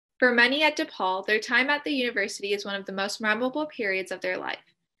For many at DePaul, their time at the university is one of the most memorable periods of their life,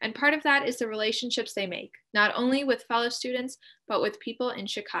 and part of that is the relationships they make, not only with fellow students, but with people in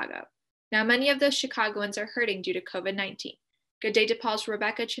Chicago. Now, many of those Chicagoans are hurting due to COVID-19. Good Day DePaul's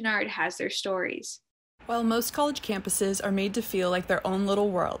Rebecca Chenard has their stories. While most college campuses are made to feel like their own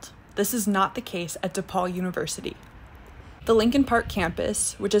little world, this is not the case at DePaul University. The Lincoln Park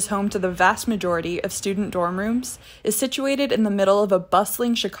campus, which is home to the vast majority of student dorm rooms, is situated in the middle of a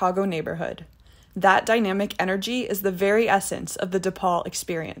bustling Chicago neighborhood. That dynamic energy is the very essence of the DePaul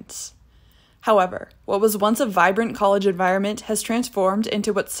experience. However, what was once a vibrant college environment has transformed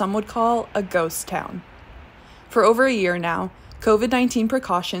into what some would call a ghost town. For over a year now, COVID-19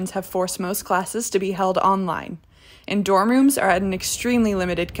 precautions have forced most classes to be held online, and dorm rooms are at an extremely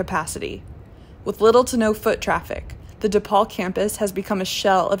limited capacity. With little to no foot traffic, the DePaul campus has become a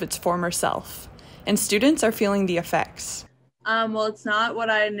shell of its former self, and students are feeling the effects. Well, it's not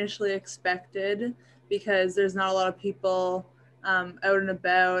what I initially expected because there's not a lot of people out and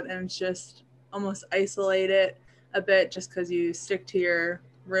about, and it's just almost isolated a bit just because you stick to your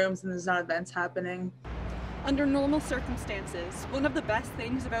rooms and there's not events happening. Under normal circumstances, one of the best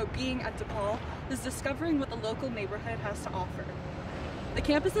things about being at DePaul is discovering what the local neighborhood has to offer. The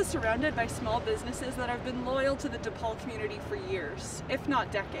campus is surrounded by small businesses that have been loyal to the DePaul community for years, if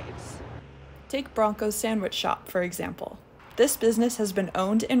not decades. Take Bronco's Sandwich Shop, for example. This business has been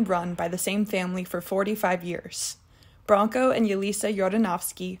owned and run by the same family for 45 years. Bronco and Yelisa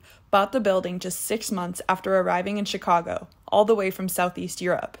Yordanovsky bought the building just 6 months after arriving in Chicago, all the way from Southeast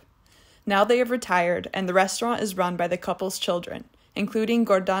Europe. Now they have retired, and the restaurant is run by the couple's children, including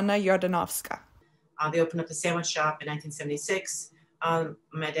Gordana Yordanovska. They opened up the sandwich shop in 1976.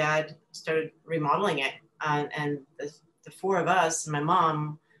 My dad started remodeling it, and the four of us, and my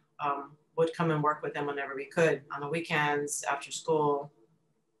mom, would come and work with them whenever we could, on the weekends, after school.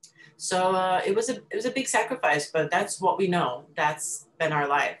 So it was a big sacrifice, but that's what we know. That's been our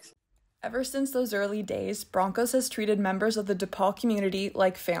life. Ever since those early days, Broncos has treated members of the DePaul community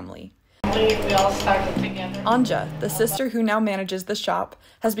like family. We all started together. Anja, the sister who now manages the shop,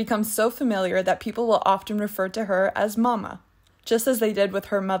 has become so familiar that people will often refer to her as Mama, just as they did with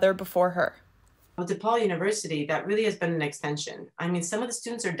her mother before her. Well, DePaul University, that really has been an extension. I mean, some of the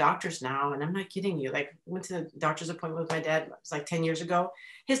students are doctors now, and I'm not kidding you. Like, I went to the doctor's appointment with my dad, it was like 10 years ago.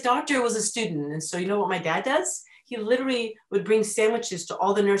 His doctor was a student, and so you know what my dad does? He literally would bring sandwiches to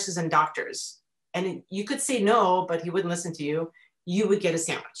all the nurses and doctors. And you could say no, but he wouldn't listen to you. You would get a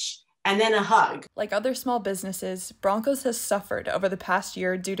sandwich. And then a hug. Like other small businesses, Broncos has suffered over the past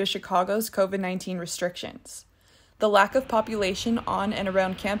year due to Chicago's COVID-19 restrictions. The lack of population on and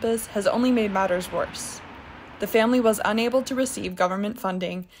around campus has only made matters worse. The family was unable to receive government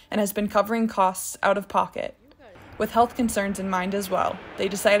funding and has been covering costs out of pocket. With health concerns in mind as well, they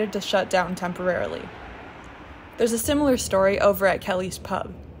decided to shut down temporarily. There's a similar story over at Kelly's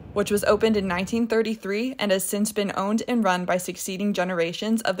Pub, which was opened in 1933 and has since been owned and run by succeeding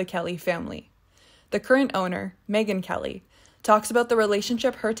generations of the Kelly family. The current owner, Megan Kelly, talks about the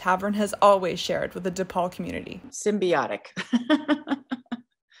relationship her tavern has always shared with the DePaul community. Symbiotic.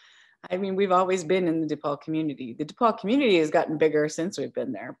 I mean, we've always been in the DePaul community. The DePaul community has gotten bigger since we've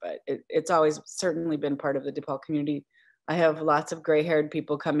been there, but it's always certainly been part of the DePaul community. I have lots of gray-haired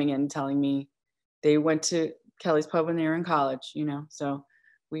people coming in telling me they went to Kelly's Pub when they were in college, you know, so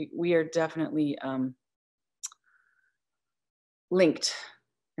we are definitely linked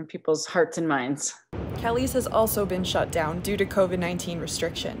in people's hearts and minds. Kelly's has also been shut down due to COVID-19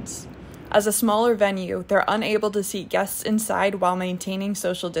 restrictions. As a smaller venue, they're unable to seat guests inside while maintaining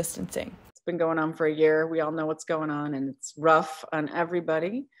social distancing. It's been going on for a year. We all know what's going on, and it's rough on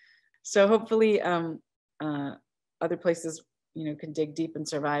everybody. So hopefully other places, you know, can dig deep and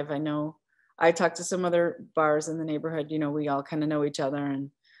survive. I know I talked to some other bars in the neighborhood, you know, we all kind of know each other, and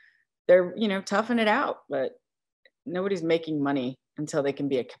they're, you know, toughing it out, but nobody's making money until they can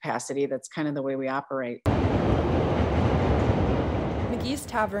be at capacity. That's kind of the way we operate. McGee's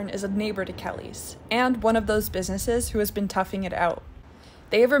Tavern is a neighbor to Kelly's, and one of those businesses who has been toughing it out.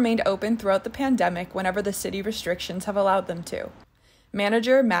 They have remained open throughout the pandemic whenever the city restrictions have allowed them to.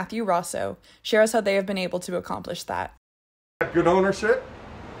 Manager Matthew Rosso shares how they have been able to accomplish that. Good ownership.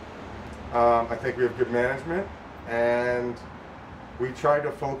 I think we have good management, and we tried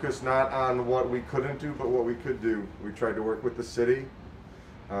to focus not on what we couldn't do, but what we could do. We tried to work with the city.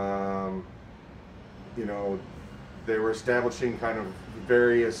 You know, they were establishing kind of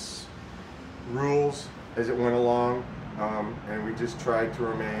various rules as it went along, and we just tried to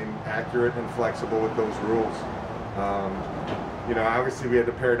remain accurate and flexible with those rules. You know, obviously we had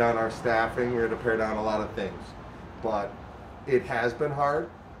to pare down our staffing, we had to pare down a lot of things, but it has been hard.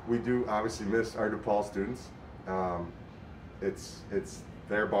 we do obviously miss our DePaul students. It's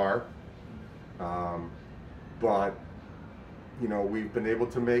their bar, but you know, we've been able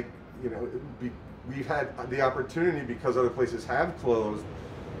to make, you know, we've had the opportunity, because other places have closed,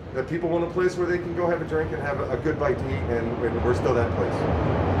 that people want a place where they can go have a drink and have a good bite to eat, and we're still that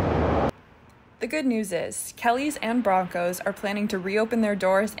place. The good news is, Kelly's and Broncos are planning to reopen their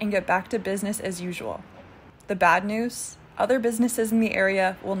doors and get back to business as usual. The bad news? Other businesses in the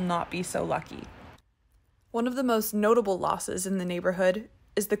area will not be so lucky. One of the most notable losses in the neighborhood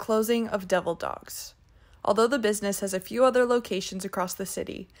is the closing of Devil Dogs. Although the business has a few other locations across the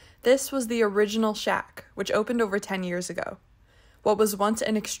city, this was the original shack, which opened over 10 years ago. What was once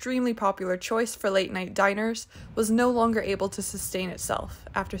an extremely popular choice for late-night diners was no longer able to sustain itself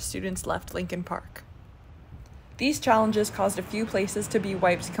after students left Lincoln Park. These challenges caused a few places to be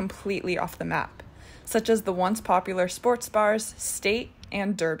wiped completely off the map, such as the once popular sports bars, State,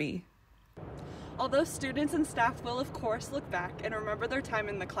 and Derby. Although students and staff will of course look back and remember their time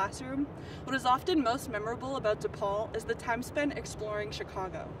in the classroom, what is often most memorable about DePaul is the time spent exploring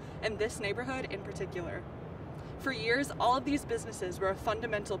Chicago, and this neighborhood in particular. For years, all of these businesses were a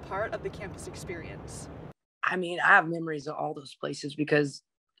fundamental part of the campus experience. I mean, I have memories of all those places because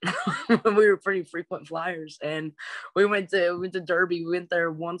we were pretty frequent flyers, and we went to Derby. We went there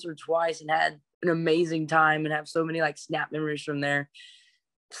once or twice and had an amazing time and have so many like snap memories from there.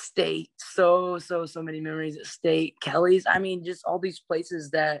 State, so many memories at State. Kelly's, I mean, just all these places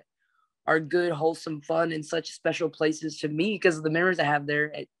that are good, wholesome, fun, and such special places to me because of the memories I have there.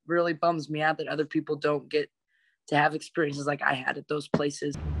 It really bums me out that other people don't get to have experiences like I had at those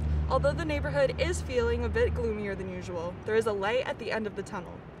places. Although the neighborhood is feeling a bit gloomier than usual, there is a light at the end of the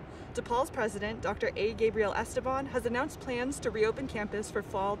tunnel. DePaul's president, Dr. A. Gabriel Esteban, has announced plans to reopen campus for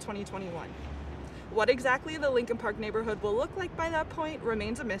fall 2021. What exactly the Lincoln Park neighborhood will look like by that point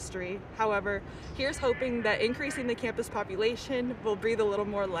remains a mystery. However, here's hoping that increasing the campus population will breathe a little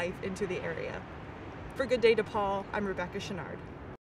more life into the area. For Good Day DePaul, I'm Rebecca Chenard.